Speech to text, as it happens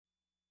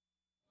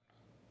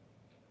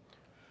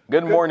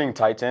Good morning,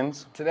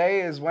 Titans.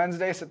 Today is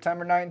Wednesday,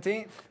 September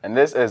 19th. And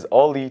this is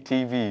Oly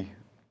TV.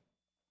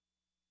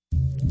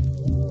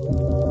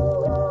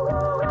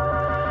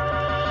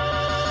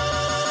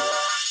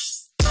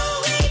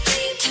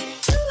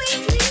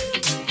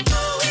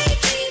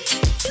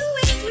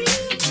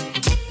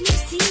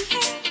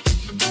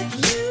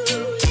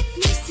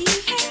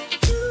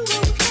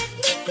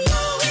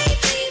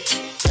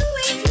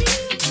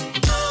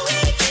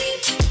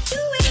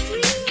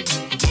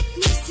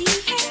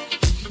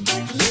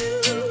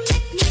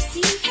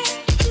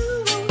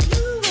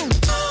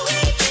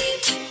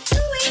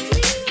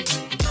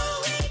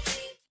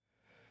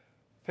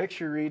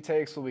 Picture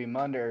retakes will be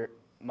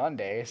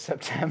Monday,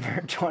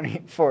 September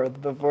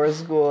 24th, before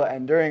school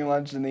and during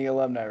lunch in the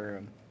Alumni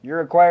room. You're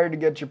required to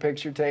get your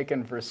picture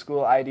taken for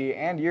school ID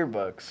and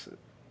yearbooks.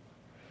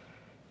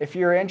 If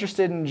you're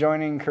interested in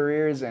joining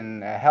careers in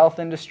the health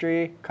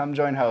industry, come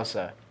join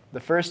HOSA. The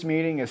first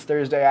meeting is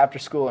Thursday after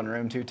school in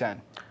room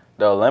 210.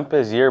 The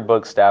Olympus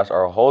Yearbook staffs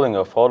are holding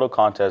a photo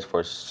contest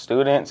for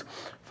students,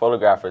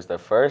 photographers. The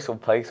first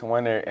place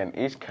winner in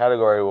each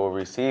category will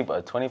receive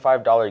a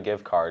 $25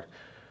 gift card.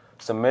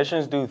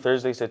 Submissions due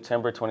Thursday,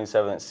 September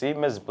 27th. See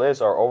Ms.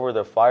 Bliss or over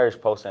the flyers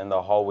posted in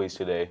the hallways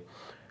today.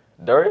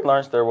 During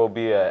lunch, there will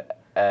be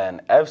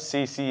an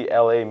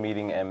fccla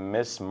meeting in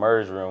Ms.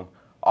 Murry's room.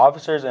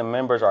 Officers and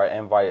members are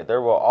invited.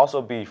 There will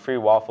also be free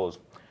waffles.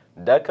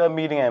 DECA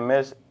meeting in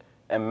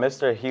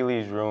Mr.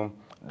 Healeys' room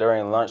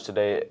during lunch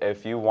today.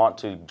 If you want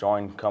to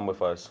join, come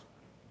with us.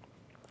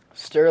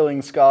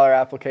 Sterling Scholar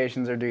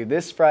applications are due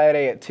this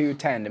Friday at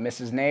 2:10 to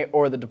Mrs. Nate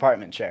or the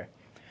department chair.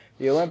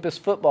 The Olympus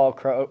football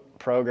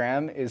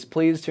program is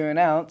pleased to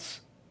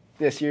announce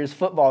this year's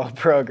football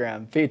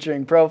program,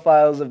 featuring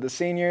profiles of the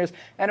seniors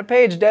and a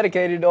page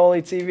dedicated to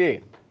Oly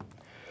TV.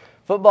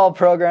 Football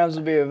programs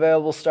will be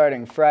available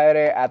starting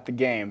Friday at the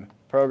game.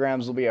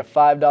 Programs will be a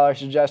 $5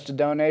 suggested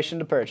donation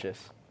to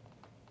purchase.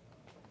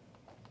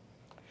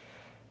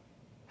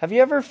 Have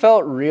you ever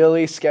felt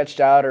really sketched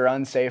out or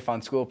unsafe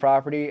on school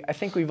property? I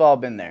think we've all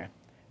been there.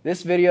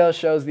 This video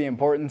shows the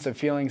importance of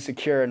feeling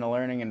secure in a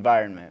learning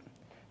environment.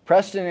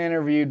 Preston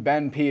interviewed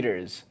Ben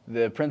Peters,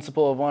 the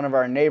principal of one of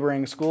our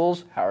neighboring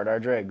schools, Howard R.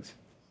 Driggs.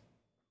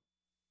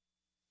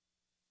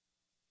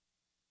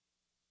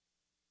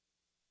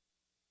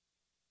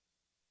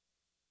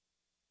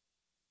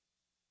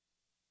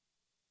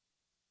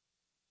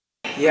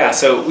 Yeah,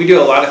 so we do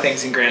a lot of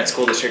things in Granite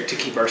School District to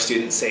keep our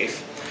students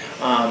safe.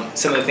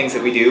 Some of the things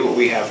that we do,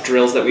 we have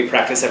drills that we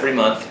practice every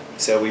month.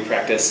 So we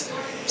practice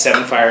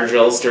 7 fire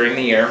drills during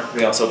the year.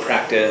 We also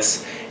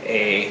practice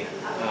a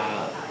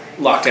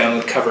lockdown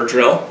with cover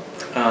drill.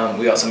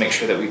 We also make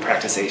sure that we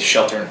practice a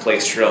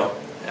shelter-in-place drill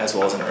as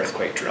well as an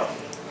earthquake drill.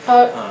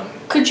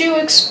 Could you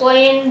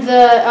explain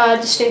the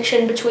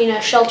distinction between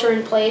a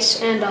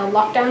shelter-in-place and a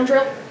lockdown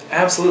drill?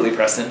 Absolutely,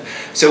 Preston.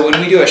 So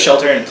when we do a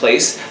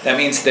shelter-in-place, that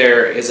means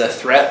there is a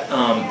threat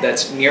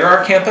that's near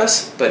our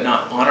campus but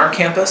not on our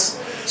campus.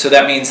 So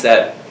that means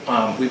that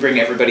we bring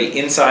everybody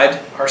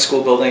inside our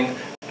school building,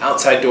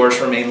 outside doors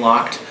remain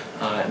locked,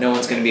 no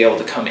one's going to be able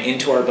to come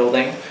into our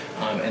building,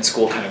 and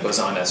school kind of goes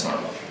on as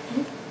normal.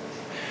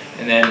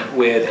 And then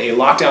with a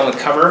lockdown with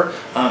cover,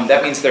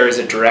 that means there is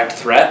a direct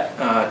threat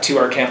to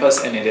our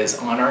campus and it is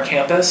on our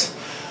campus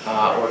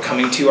or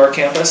coming to our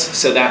campus.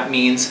 So that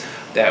means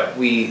that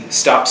we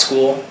stop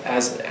school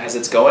as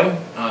it's going,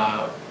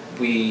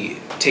 we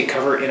take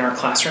cover in our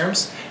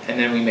classrooms, and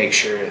then we make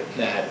sure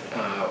that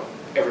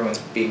everyone's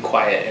being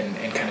quiet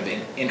and kind of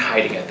in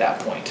hiding at that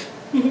point.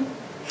 Mm-hmm.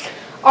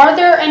 Are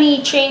there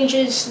any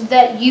changes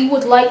that you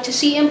would like to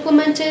see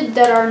implemented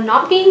that are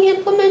not being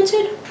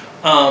implemented?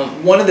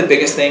 One of the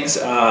biggest things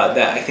that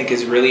I think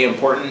is really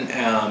important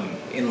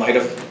in light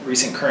of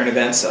recent current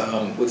events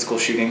with school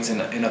shootings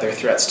and other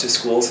threats to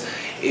schools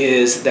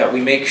is that we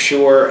make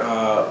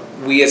sure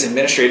we as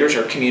administrators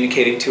are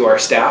communicating to our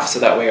staff so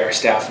that way our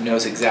staff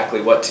knows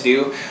exactly what to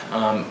do,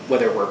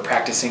 whether we're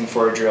practicing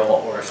for a drill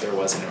or if there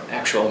was an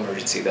actual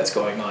emergency that's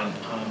going on,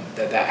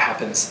 that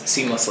happens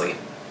seamlessly.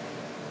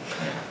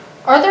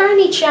 Are there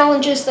any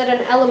challenges that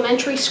an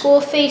elementary school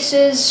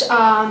faces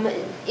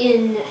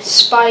in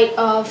spite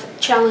of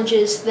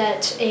challenges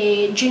that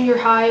a junior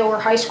high or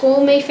high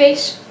school may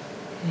face?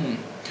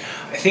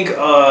 I think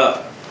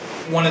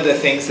one of the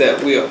things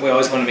that we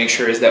always want to make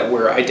sure is that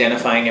we're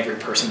identifying every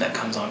person that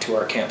comes onto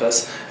our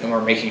campus, and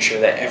we're making sure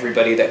that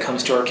everybody that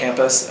comes to our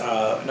campus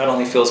not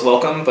only feels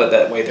welcome, but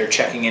that way they're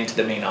checking into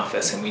the main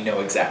office and we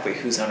know exactly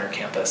who's on our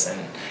campus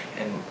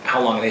and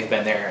how long they've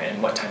been there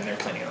and what time they're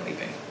planning on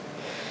leaving.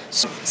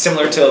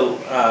 Similar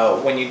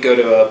to when you go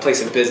to a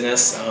place of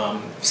business,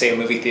 say a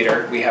movie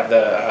theater, we have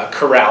the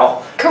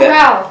corral.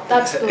 Corral,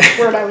 that's the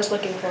word I was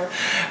looking for.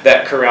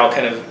 That corral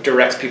kind of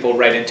directs people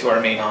right into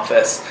our main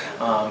office,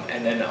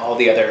 and then all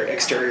the other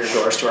exterior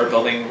doors to our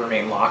building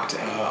remain locked.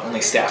 Only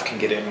staff can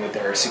get in with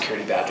their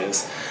security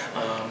badges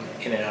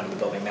in and out of the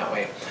building that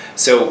way.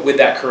 So with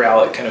that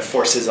corral, it kind of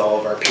forces all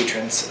of our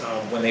patrons,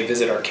 when they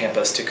visit our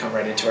campus, to come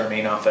right into our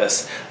main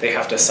office. They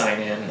have to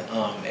sign in.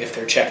 If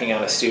they're checking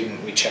out a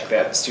student, we check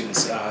that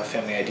student's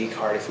family ID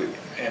card.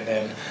 and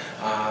then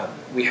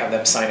we have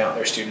them sign out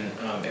their student.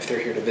 If they're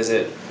here to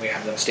visit, we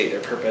have them state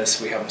their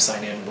purpose. We have them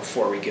sign in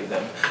before we give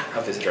them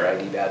a visitor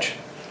ID badge.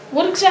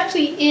 What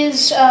exactly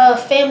is a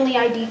family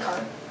ID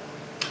card?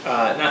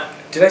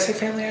 Did I say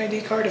family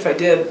ID card? If I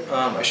did,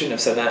 I shouldn't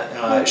have said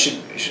that.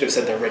 Should have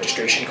said their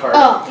registration card.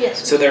 Oh,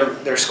 yes. So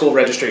their school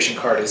registration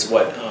card is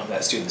what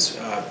that student's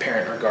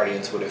parent or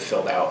guardians would have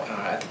filled out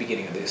at the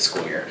beginning of the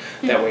school year.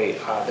 That way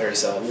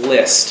there's a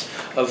list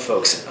of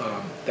folks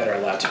that are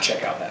allowed to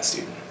check out that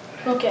student.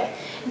 Okay.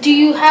 Do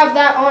you have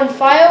that on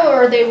file,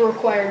 or are they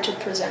required to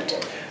present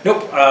it?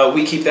 Nope,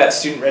 we keep that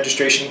student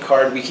registration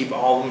card. We keep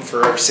all of them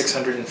for our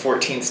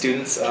 614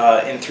 students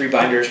in 3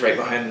 binders right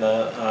behind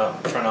the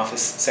front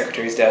office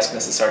secretary's desk,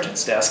 Mrs.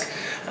 Sargent's desk.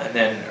 And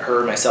then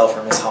her, myself,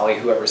 or Miss Holly,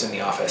 whoever's in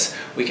the office,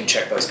 we can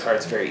check those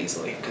cards very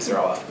easily because they're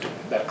all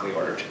alphabetically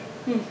ordered.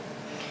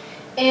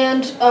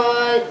 And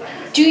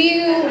do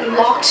you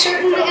lock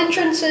certain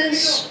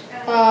entrances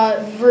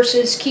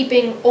versus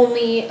keeping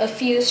only a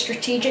few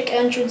strategic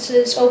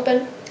entrances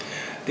open?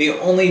 The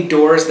only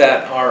doors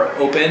that are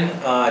open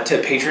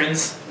to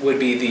patrons would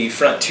be the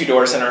front 2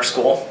 doors in our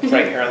school,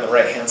 right here on the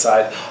right-hand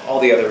side. All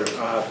the other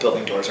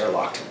building doors are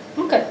locked.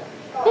 Okay.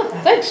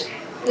 Yeah, thanks.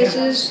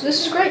 This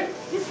is great.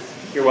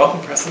 You're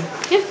welcome, Preston.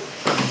 Yeah.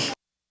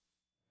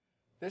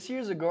 This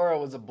year's Agora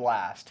was a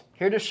blast.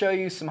 Here to show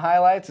you some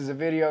highlights is a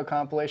video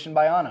compilation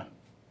by Anna.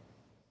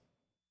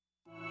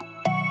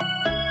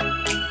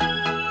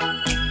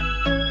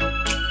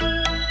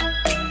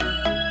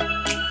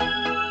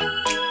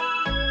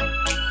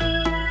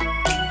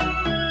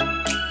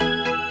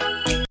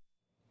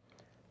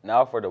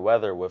 Now for the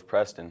weather with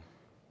Preston.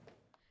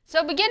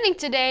 So beginning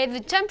today, the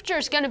temperature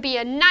is going to be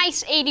a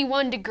nice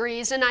 81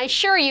 degrees, and I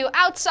assure you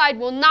outside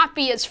will not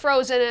be as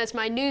frozen as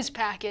my news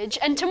package,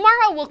 and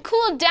tomorrow will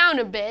cool down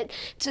a bit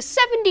to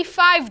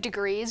 75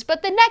 degrees,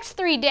 but the next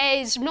 3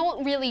 days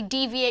won't really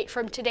deviate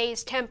from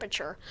today's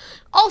temperature.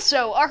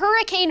 Also, a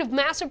hurricane of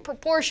massive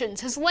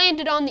proportions has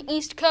landed on the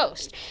East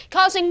Coast,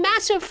 causing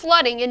massive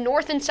flooding in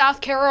North and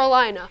South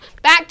Carolina.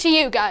 Back to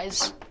you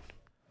guys.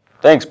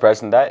 Thanks,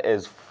 Preston. That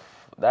is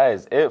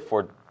it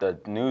for the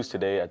news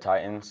today at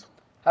Titans.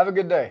 Have a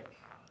good day.